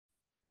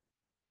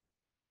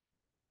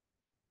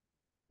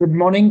Good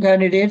morning,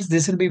 candidates.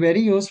 This will be very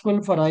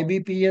useful for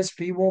IBPS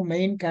PO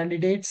main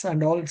candidates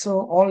and also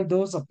all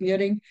those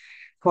appearing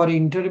for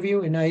interview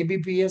in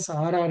IBPS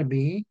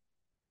RRB,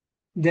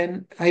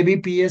 then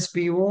IBPS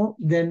PO,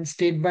 then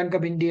State Bank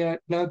of India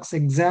clerks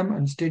exam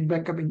and State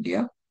Bank of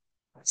India,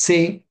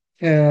 say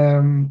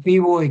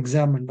PO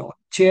exam and all.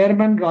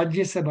 Chairman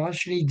Rajya Sabha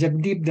Shri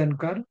Jagdeep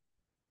Dhankar.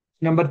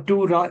 Number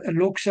two,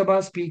 Lok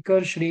Sabha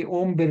Speaker Shri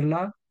Om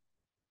Birla.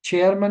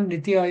 Chairman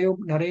Niti Ayog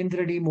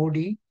Narendra D.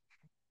 Modi.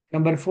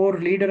 Number four,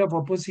 Leader of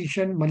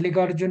Opposition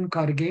Mallikarjun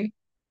Kharge.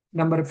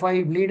 Number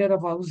five, Leader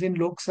of House in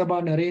Lok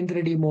Sabha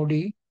Narendra D.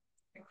 Modi.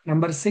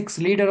 Number six,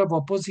 Leader of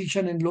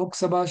Opposition in Lok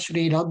Sabha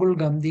Shri Rahul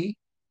Gandhi.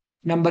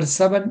 Number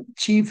seven,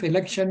 Chief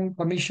Election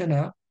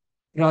Commissioner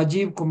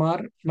Rajiv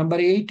Kumar. Number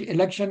eight,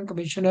 Election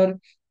Commissioner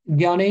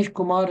Gyanesh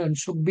Kumar and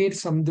Sukhbir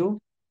Samdhu.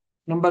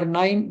 Number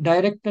nine,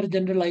 Director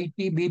General IT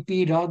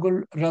BP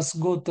Rahul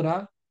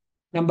Rasgotra.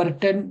 Number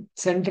 10,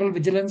 Central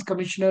Vigilance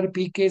Commissioner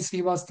P.K.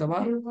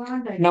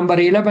 Srivastava. Number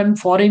 11,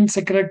 Foreign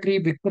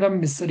Secretary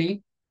Vikram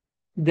Misri.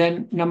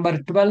 Then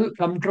number 12,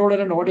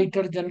 Comptroller and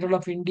Auditor General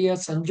of India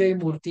Sanjay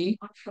Murthy.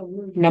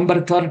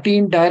 Number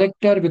 13,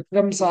 Director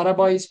Vikram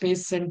Sarabhai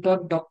Space Center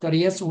Dr.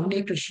 S.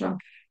 Unnikrishnan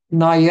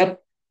Nair.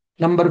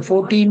 Number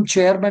 14,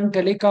 Chairman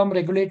Telecom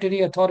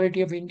Regulatory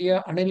Authority of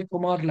India Anil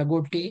Kumar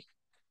Lagoti.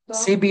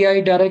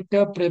 CBI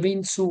Director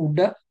Praveen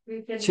Sood.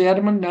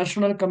 Chairman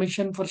National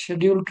Commission for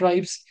Scheduled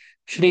Tribes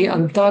Shri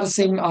Antar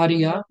Singh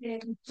Arya.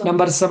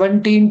 Number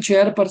 17,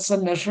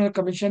 Chairperson National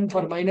Commission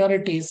for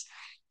Minorities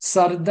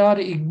Sardar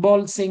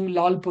Iqbal Singh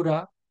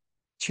Lalpura.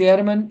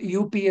 Chairman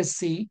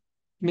UPSC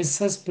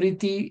Mrs.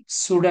 Preeti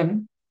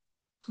Sudan.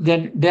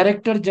 Then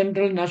Director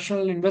General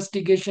National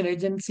Investigation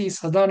Agency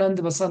Sadanand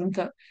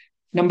Vasant.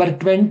 Number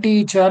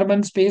 20,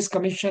 Chairman Space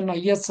Commission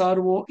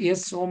ISRO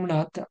S.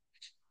 Somnath.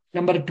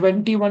 Number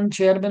 21,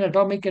 Chairman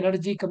Atomic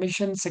Energy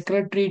Commission,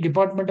 Secretary,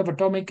 Department of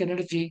Atomic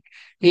Energy,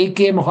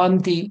 A.K.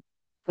 Mohanty.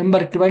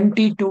 Number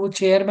 22,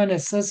 Chairman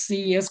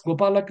SSC S.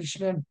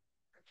 Gopalakrishnan.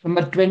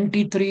 Number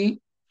 23,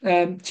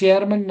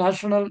 Chairman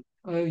National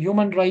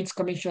Human Rights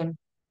Commission,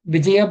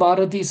 Vijaya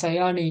Bharati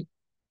Sayani.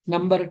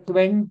 Number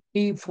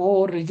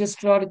 24,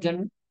 Registrar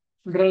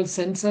General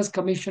Census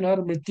Commissioner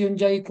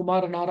Mrityunjay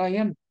Kumar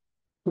Narayan.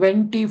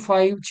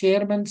 25,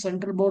 Chairman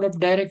Central Board of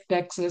Direct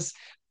Taxes,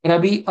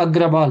 Ravi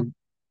Agrawal.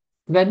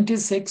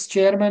 26,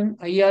 Chairman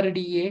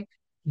IRDA,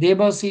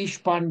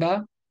 Debasish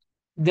Panda.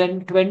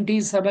 Then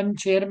 27,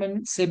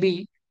 Chairman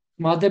Sebi,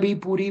 Madhavi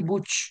Puri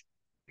Buch.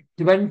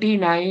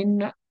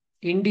 29,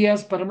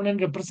 India's permanent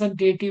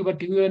representative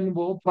at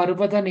UNO,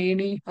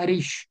 Parvataneni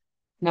Harish.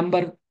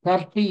 Number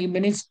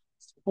 30,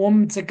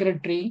 Home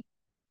Secretary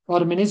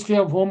or Ministry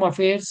of Home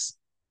Affairs,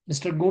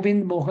 Mr.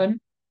 Govind Mohan.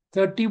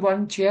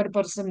 31,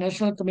 Chairperson,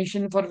 National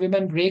Commission for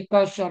Women,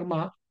 Rekha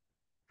Sharma.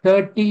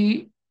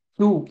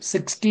 32,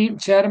 16,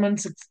 Chairman,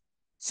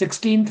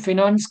 16th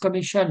Finance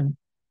Commission,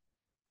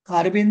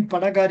 Arvind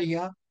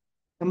Panagaria.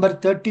 Number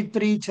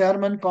 33,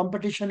 Chairman,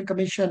 Competition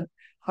Commission,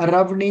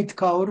 Ravneet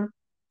Kaur.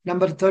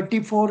 Number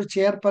 34,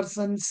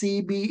 Chairperson,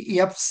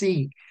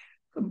 CBFC,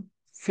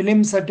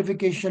 Film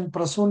Certification,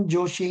 Prasun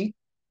Joshi.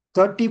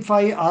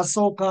 35,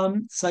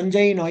 ASOCAM,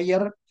 Sanjay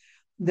Nair.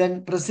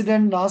 Then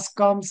President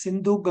NASCOM,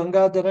 Sindhu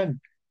Gangadharan.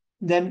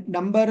 Then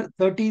number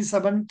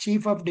 37,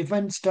 Chief of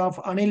Defence Staff,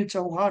 Anil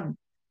Chauhan.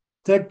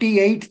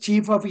 38,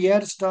 Chief of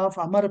Air Staff,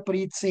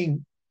 Amarpreet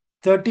Singh.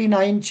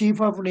 39, Chief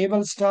of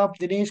Naval Staff,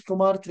 Dinesh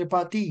Kumar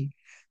Tripathi.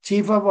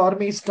 Chief of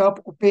Army Staff,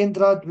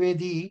 Upendra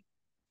Dwivedi.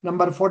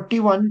 Number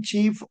 41,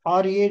 Chief RAW,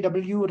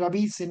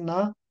 Ravi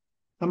Sinha.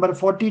 Number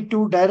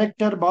 42,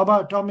 Director,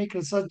 Baba Atomic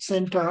Research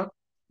Center,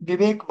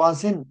 Vivek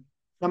Basin.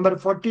 Number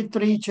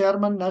 43,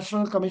 Chairman,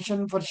 National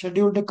Commission for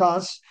Scheduled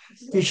Castes,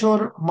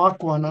 Kishore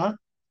Makwana.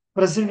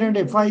 President,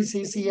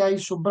 FICCI,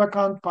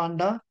 Subrakant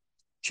Panda.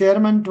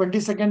 Chairman,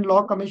 22nd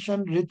Law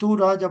Commission, Ritu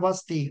Raj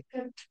Avasti.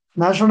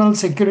 National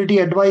Security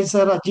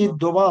Advisor, Ajit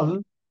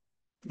Doval.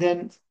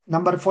 Then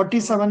number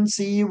 47,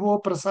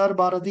 CEO, Prasar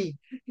Bharati,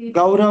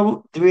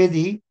 Gaurav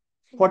Dwivedi.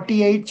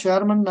 48,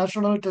 Chairman,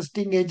 National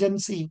Testing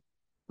Agency,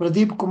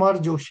 Pradeep Kumar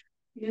Joshi.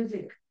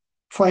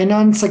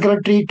 Finance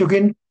Secretary,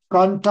 Tugin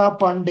Kanta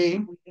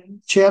Pandey.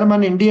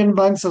 Chairman, Indian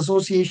Banks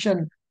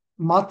Association,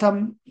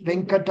 Matham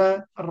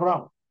Venkata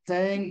Rao.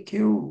 Thank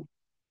you.